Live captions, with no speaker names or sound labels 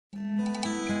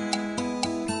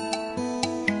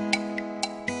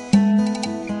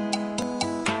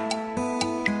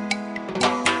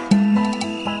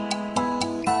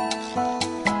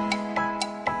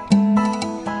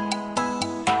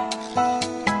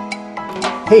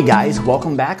Hey guys,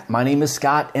 welcome back. My name is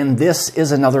Scott and this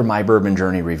is another My Bourbon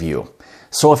Journey review.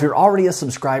 So if you're already a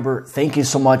subscriber, thank you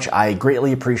so much. I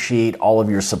greatly appreciate all of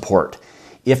your support.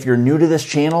 If you're new to this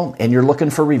channel and you're looking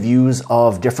for reviews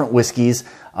of different whiskeys,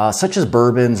 such as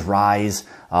bourbons, ryes,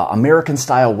 American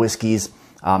style whiskeys,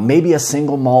 maybe a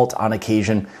single malt on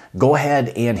occasion, go ahead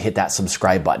and hit that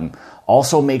subscribe button.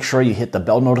 Also make sure you hit the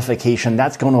bell notification.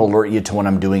 That's going to alert you to when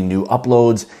I'm doing new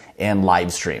uploads and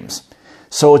live streams.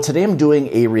 So today I'm doing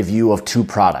a review of two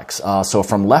products. So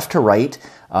from left to right,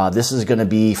 this is going to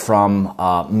be from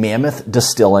Mammoth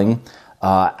Distilling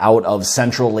out of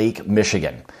Central Lake,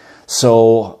 Michigan.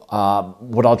 So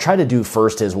what I'll try to do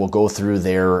first is we'll go through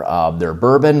their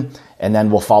bourbon, and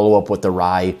then we'll follow up with the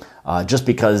rye, just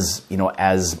because, you know,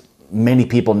 as many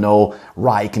people know,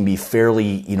 rye can be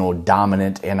fairly,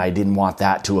 dominant, and I didn't want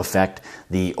that to affect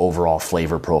the overall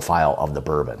flavor profile of the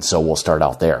bourbon. So we'll start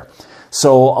out there.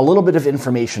 So a little bit of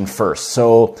information first.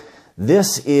 So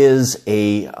this is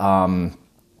a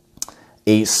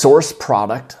source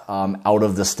product out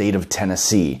of the state of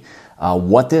Tennessee.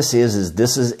 What this is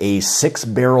a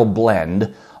 6-barrel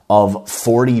blend of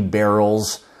 40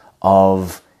 barrels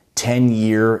of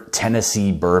 10-year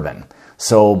Tennessee bourbon.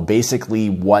 So basically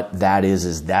what that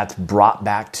is that's brought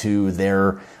back to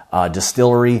their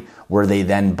distillery, where they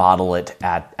then bottle it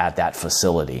at that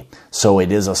facility. So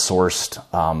it is a sourced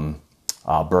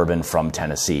bourbon from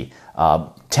Tennessee.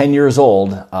 10 years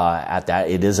old at that.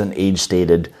 It is an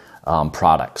age-stated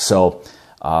product. So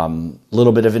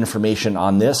little bit of information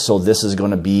on this. So this is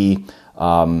going to be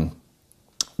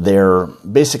their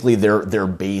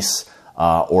base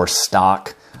or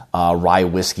stock rye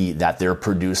whiskey that they're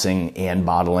producing and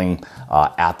bottling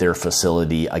at their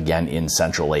facility, again in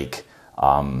Central Lake,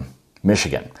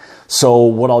 Michigan. So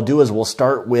what I'll do is we'll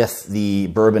start with the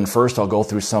bourbon first. I'll go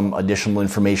through some additional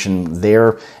information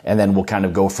there, and then we'll kind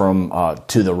of go from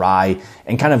to the rye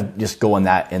and kind of just go in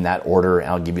that order, and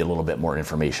I'll give you a little bit more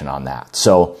information on that.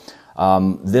 So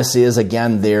this is,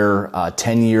 again, their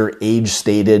 10-year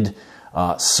age-stated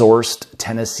sourced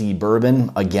Tennessee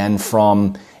bourbon, again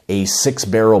from a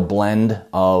 6-barrel blend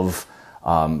of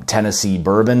Tennessee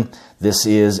bourbon. This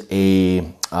is a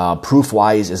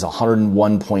proof-wise is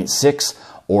 101.6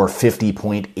 or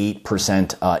 50.8%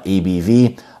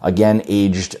 ABV. Again,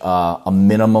 aged a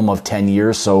minimum of 10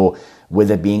 years. So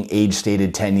with it being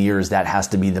age-stated 10 years, that has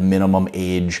to be the minimum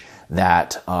age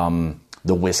that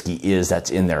the whiskey is that's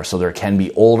in there. So there can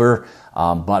be older,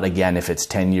 but again, if it's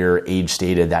 10-year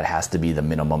age-stated, that has to be the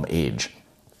minimum age.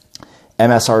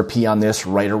 MSRP on this,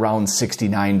 right around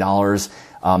 $69.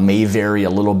 May vary a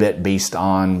little bit based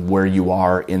on where you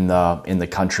are in the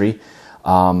country.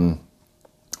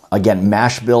 Again,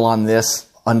 MASHBILL on this,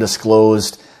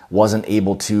 undisclosed, wasn't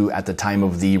able to, at the time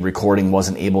of the recording,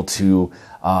 wasn't able to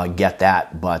get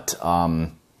that. But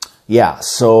yeah,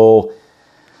 so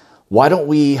why don't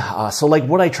we, so like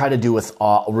what I try to do with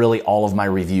really all of my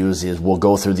reviews is we'll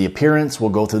go through the appearance,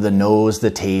 we'll go through the nose,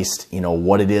 the taste,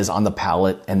 what it is on the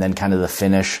palate, and then kind of the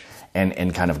finish,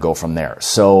 and kind of go from there.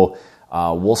 So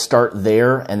we'll start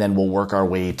there, and then we'll work our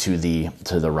way to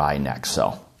the rye next.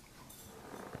 So,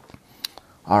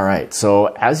 all right. So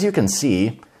as you can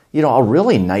see, a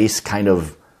really nice kind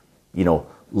of,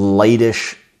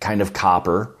 lightish kind of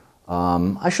copper.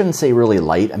 I shouldn't say really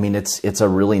light. I mean, it's a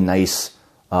really nice,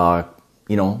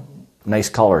 nice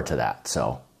color to that.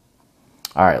 So,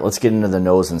 all right, let's get into the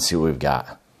nose and see what we've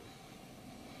got.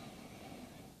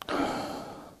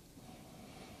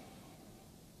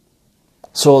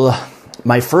 So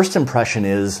my first impression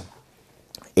is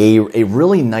a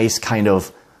really nice kind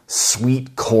of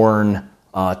sweet corn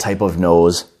type of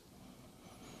nose.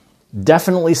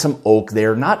 Definitely some oak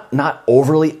there, not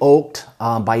overly oaked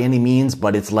by any means,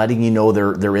 but it's letting you know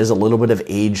there is a little bit of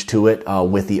age to it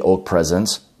with the oak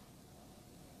presence.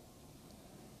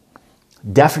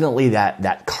 Definitely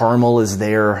that caramel is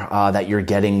there that you're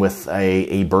getting with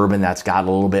a bourbon that's got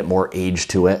a little bit more age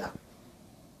to it.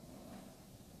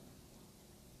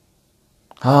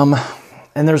 And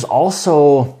there's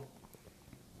also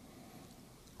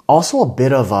a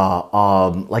bit of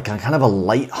a kind of a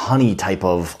light honey type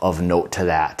of note to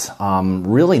that.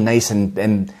 Really nice,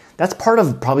 and that's part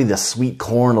of probably the sweet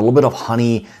corn, a little bit of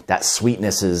honey. That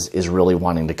sweetness is really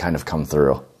wanting to kind of come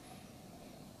through.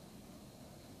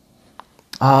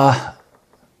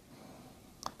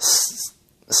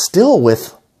 Still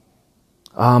with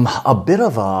a bit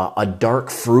of a dark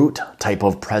fruit type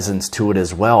of presence to it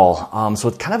as well. So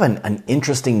it's kind of an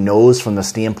interesting nose from the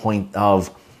standpoint of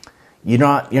you're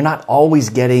not always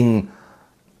getting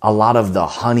a lot of the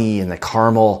honey and the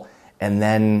caramel, and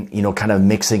then kind of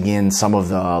mixing in some of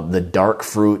the dark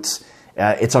fruits.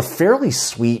 It's a fairly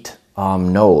sweet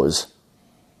nose.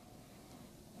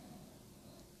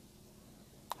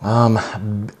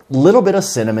 Little bit of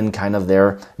cinnamon kind of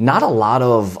there. Not a lot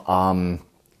of,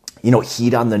 you know,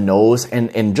 heat on the nose,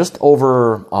 and just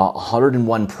over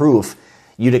 101 proof,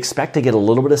 you'd expect to get a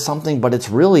little bit of something, but it's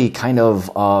really kind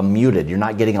of muted. You're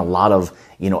not getting a lot of,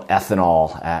 you know,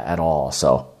 ethanol at all.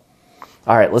 So,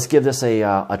 all right, let's give this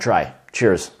a try.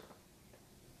 Cheers.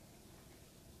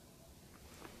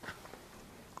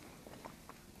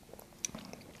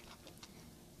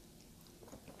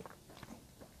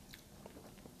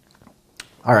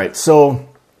 All right, so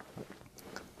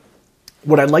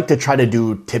what I'd like to try to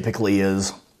do typically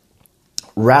is,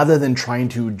 rather than trying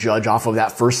to judge off of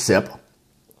that first sip,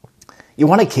 you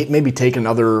want to maybe take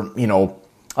another, you know,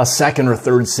 a second or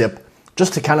third sip,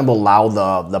 just to kind of allow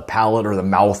the palate or the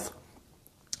mouth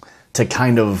to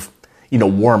kind of, you know,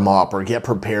 warm up or get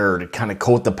prepared, kind of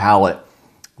coat the palate,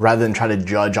 rather than try to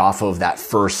judge off of that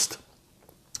first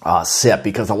sip.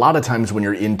 Because a lot of times when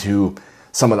you're into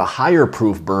some of the higher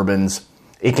proof bourbons,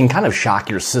 it can kind of shock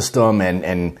your system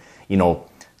and you know,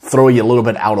 throw you a little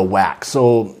bit out of whack.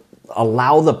 So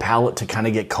allow the palate to kind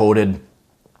of get coated,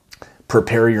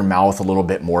 prepare your mouth a little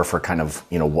bit more for kind of,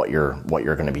 you know, what you're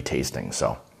going to be tasting.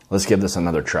 So let's give this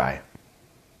another try.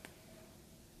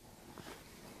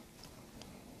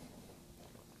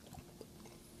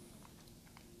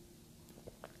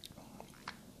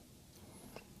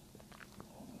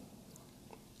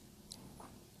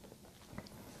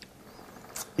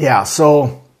 Yeah,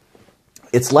 so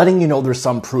it's letting you know there's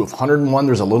some proof. 101,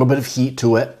 there's a little bit of heat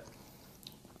to it.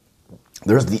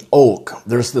 There's the oak,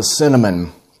 there's the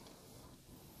cinnamon.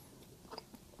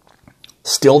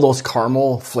 Still, those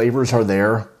caramel flavors are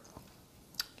there.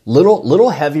 Little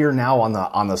heavier now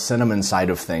on the cinnamon side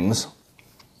of things.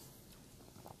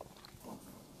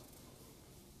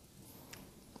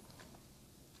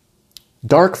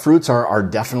 Dark fruits are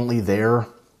definitely there.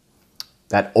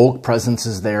 That oak presence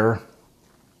is there.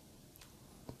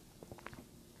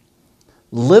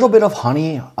 Little bit of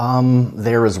honey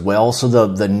there as well. So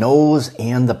the nose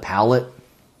and the palate,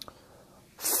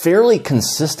 fairly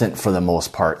consistent for the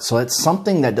most part. So it's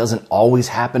something that doesn't always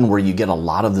happen where you get a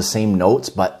lot of the same notes,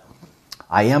 but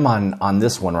I am on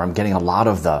this one where I'm getting a lot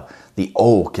of the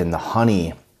oak and the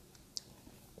honey.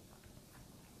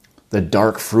 The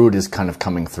dark fruit is kind of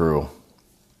coming through.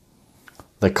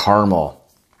 The caramel.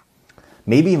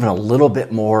 Maybe even a little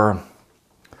more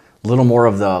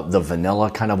of the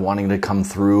vanilla kind of wanting to come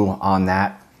through on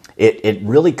that. It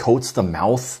really coats the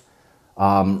mouth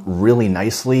really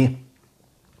nicely.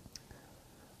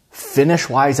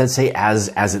 Finish-wise, I'd say as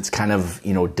it's kind of,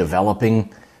 you know,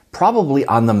 developing, probably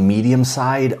on the medium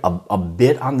side, a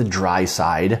bit on the dry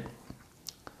side.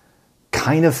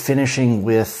 Kind of finishing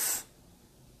with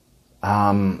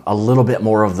a little bit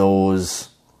more of those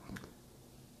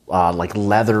like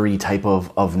leathery type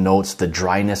of notes. The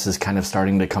dryness is kind of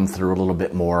starting to come through a little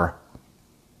bit more.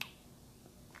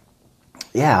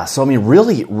 Yeah, so I mean,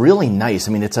 really nice.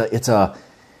 I mean, it's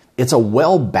a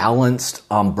well-balanced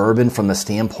bourbon from the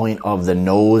standpoint of the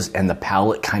nose and the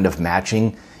palate kind of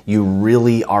matching. You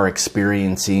really are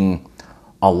experiencing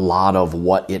a lot of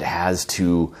what it has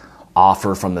to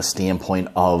offer from the standpoint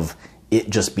of it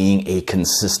just being a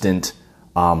consistent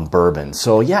bourbon.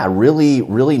 So yeah,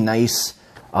 really nice.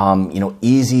 You know,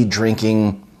 easy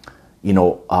drinking, you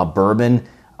know, bourbon.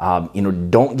 You know,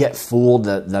 don't get fooled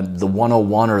that the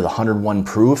 101 or the 101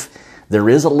 proof, there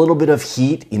is a little bit of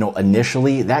heat, you know,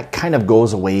 initially. That kind of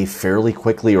goes away fairly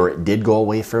quickly, or it did go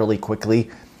away fairly quickly,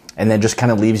 and then just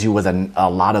kind of leaves you with a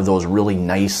lot of those really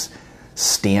nice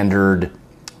standard,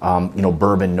 you know,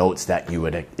 bourbon notes that you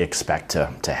would expect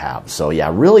to have. So yeah,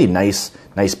 really nice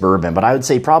bourbon. But I would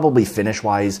say probably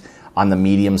finish-wise on the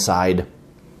medium side.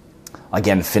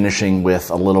 Again, finishing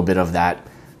with a little bit of that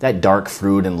dark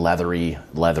fruit and leathery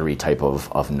type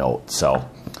of note. So,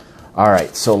 all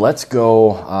right, so let's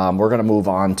go. We're going to move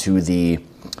on to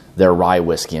their rye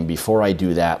whiskey. And before I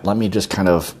do that, let me just kind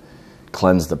of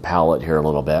cleanse the palate here a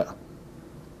little bit.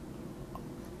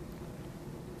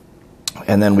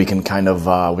 And then we can kind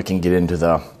of, we can get into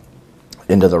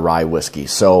the rye whiskey.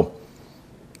 So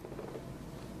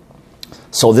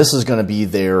this is going to be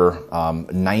their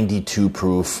 92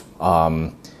 proof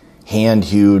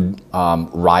hand-hewed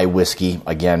rye whiskey.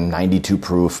 Again, 92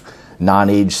 proof,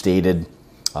 non-age stated.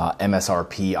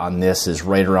 MSRP on this is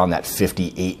right around that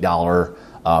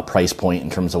 $58 price point in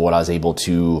terms of what I was able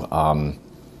to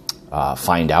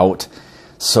find out.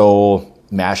 So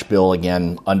MASHBILL,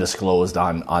 again, undisclosed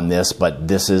on this, but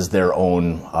this is their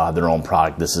own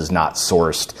product. This is not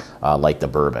sourced like the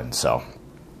bourbon. So.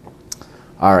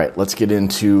 All right, let's get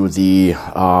into the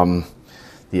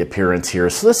the appearance here.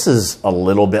 So this is a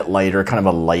little bit lighter, kind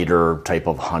of a lighter type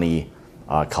of honey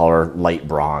color, light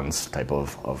bronze type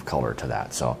of color to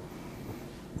that. So, all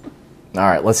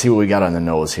right, let's see what we got on the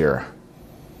nose here.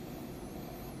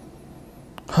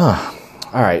 All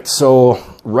right, so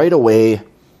right away,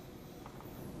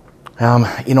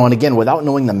 you know, and again, without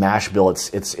knowing the mash bill,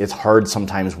 it's hard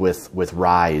sometimes with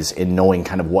ryes and knowing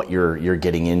kind of what you're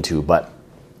getting into. But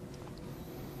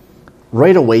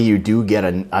right away, you do get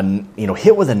a you know,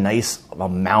 hit with a nice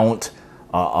amount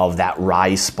of that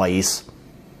rye spice.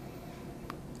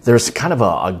 There's kind of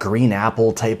a green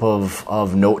apple type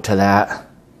of note to that.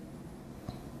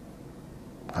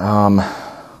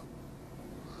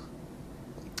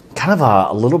 Kind of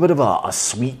a little bit of a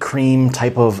sweet cream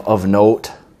type of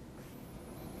note.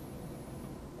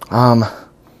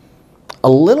 A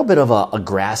little bit of a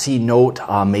grassy note,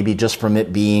 maybe just from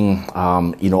it being,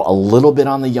 you know, a little bit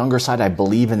on the younger side. I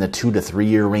believe in the 2 to 3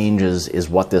 year range is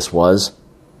what this was.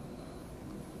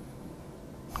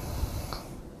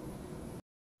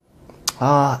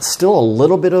 Still a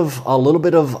little bit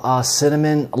of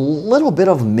cinnamon, a little bit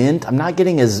of mint. I'm not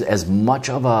getting as much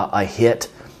of a hit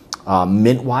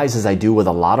mint-wise as I do with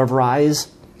a lot of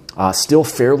ryes. Still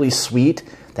fairly sweet.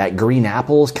 That green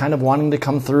apple is kind of wanting to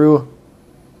come through.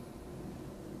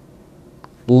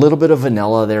 A little bit of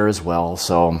vanilla there as well.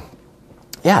 So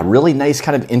yeah, really nice,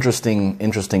 kind of interesting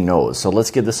nose. So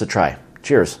let's give this a try.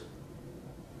 Cheers.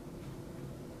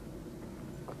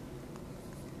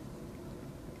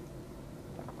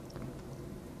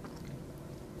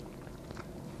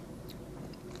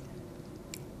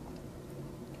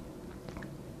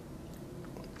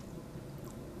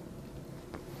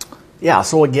 Yeah,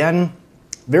 so again,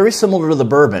 very similar to the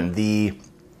bourbon. The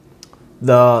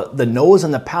nose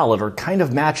and the palate are kind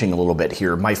of matching a little bit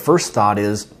here. My first thought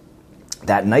is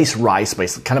that nice rye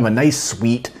spice, kind of a nice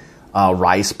sweet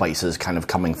rye spices kind of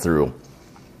coming through,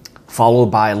 followed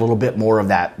by a little bit more of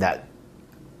that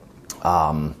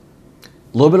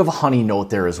little bit of a honey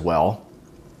note there as well.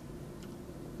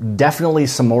 Definitely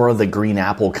some more of the green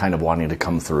apple kind of wanting to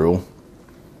come through.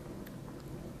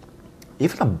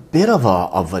 Even a bit of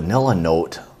a vanilla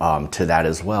note to that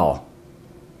as well.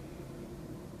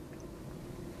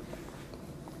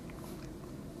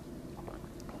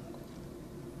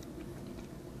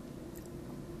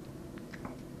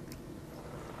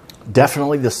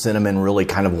 Definitely the cinnamon really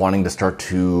kind of wanting to start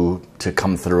to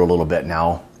come through a little bit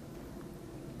now.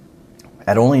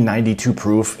 At only 92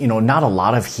 proof, you know, not a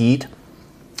lot of heat.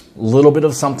 A little bit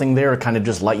of something there, kind of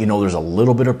just let you know there's a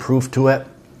little bit of proof to it.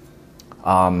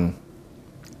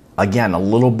 Again, a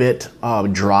little bit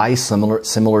dry,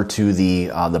 similar to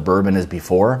the bourbon as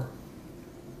before.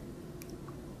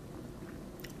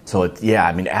 So yeah,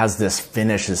 I mean, as this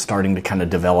finish is starting to kind of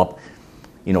develop,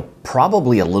 you know,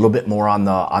 probably a little bit more on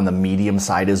the medium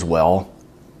side as well.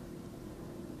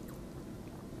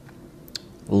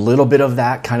 A little bit of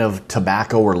that kind of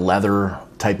tobacco or leather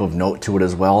type of note to it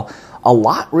as well. A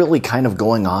lot really kind of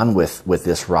going on with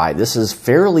this rye. This is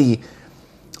fairly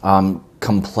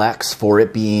complex for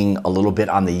it being a little bit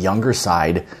on the younger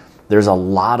side. There's a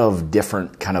lot of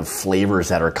different kind of flavors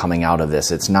that are coming out of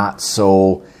this. It's not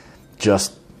so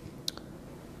just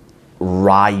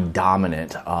rye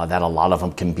dominant that a lot of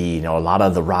them can be. You know, a lot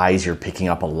of the ryes, you're picking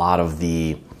up a lot of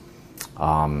the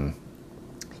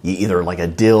either like a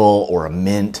dill or a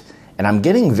mint, and I'm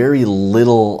getting very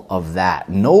little of that.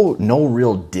 No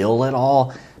real dill at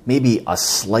all. Maybe a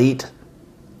slight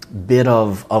bit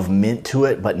of mint to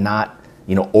it, but not,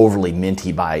 you know, overly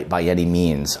minty by any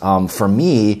means. For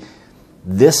me,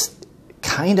 this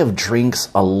kind of drinks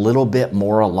a little bit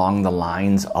more along the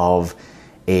lines of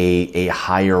a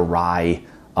higher rye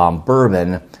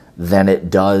bourbon than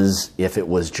it does if it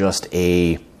was just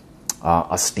a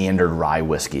standard rye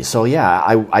whiskey. So yeah,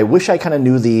 I wish I kind of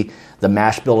knew the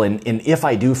mash bill, and if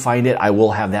I do find it, I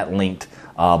will have that linked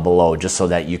below, just so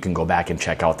that you can go back and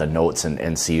check out the notes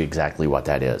and see exactly what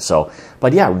that is. So,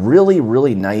 but yeah,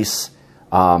 really nice,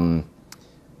 you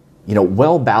know,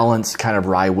 well-balanced kind of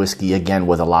rye whiskey, again,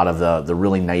 with a lot of the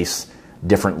really nice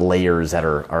different layers that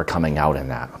are coming out in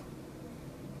that.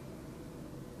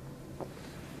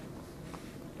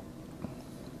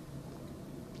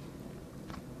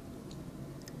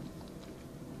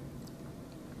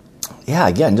 Yeah,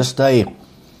 again, just a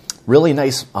really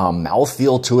nice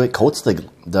mouthfeel to it. Coats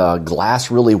the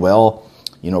glass really well.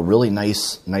 You know, really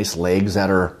nice legs that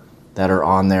are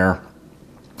on there.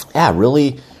 Yeah,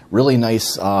 really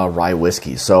nice rye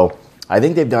whiskey. So I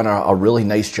think they've done a really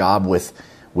nice job with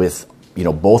you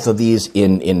know, both of these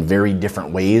in very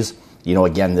different ways. You know,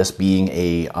 again, this being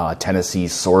a Tennessee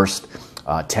sourced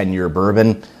 10-year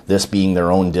bourbon, this being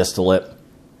their own distillate.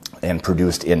 and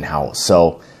produced in-house.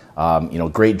 So, you know,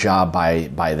 great job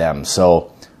by them.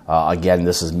 So, again,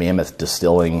 this is Mammoth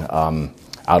Distilling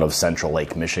out of Central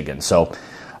Lake, Michigan. So,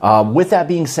 with that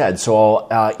being said, so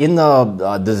in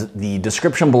the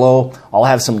description below, I'll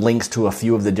have some links to a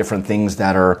few of the different things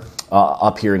that are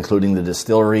up here, including the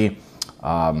distillery.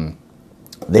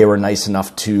 They were nice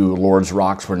enough to, Lord's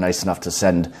Rocks were nice enough to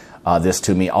send this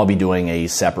to me. I'll be doing a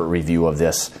separate review of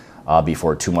this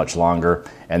before too much longer.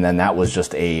 And then that was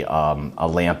just a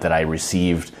lamp that I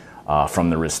received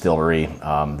from the distillery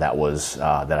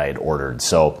that I had ordered.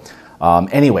 So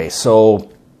anyway,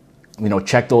 so, you know,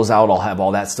 check those out. I'll have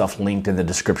all that stuff linked in the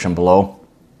description below.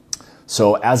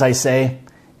 So as I say,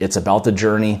 it's about the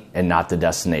journey and not the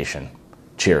destination.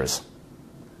 Cheers.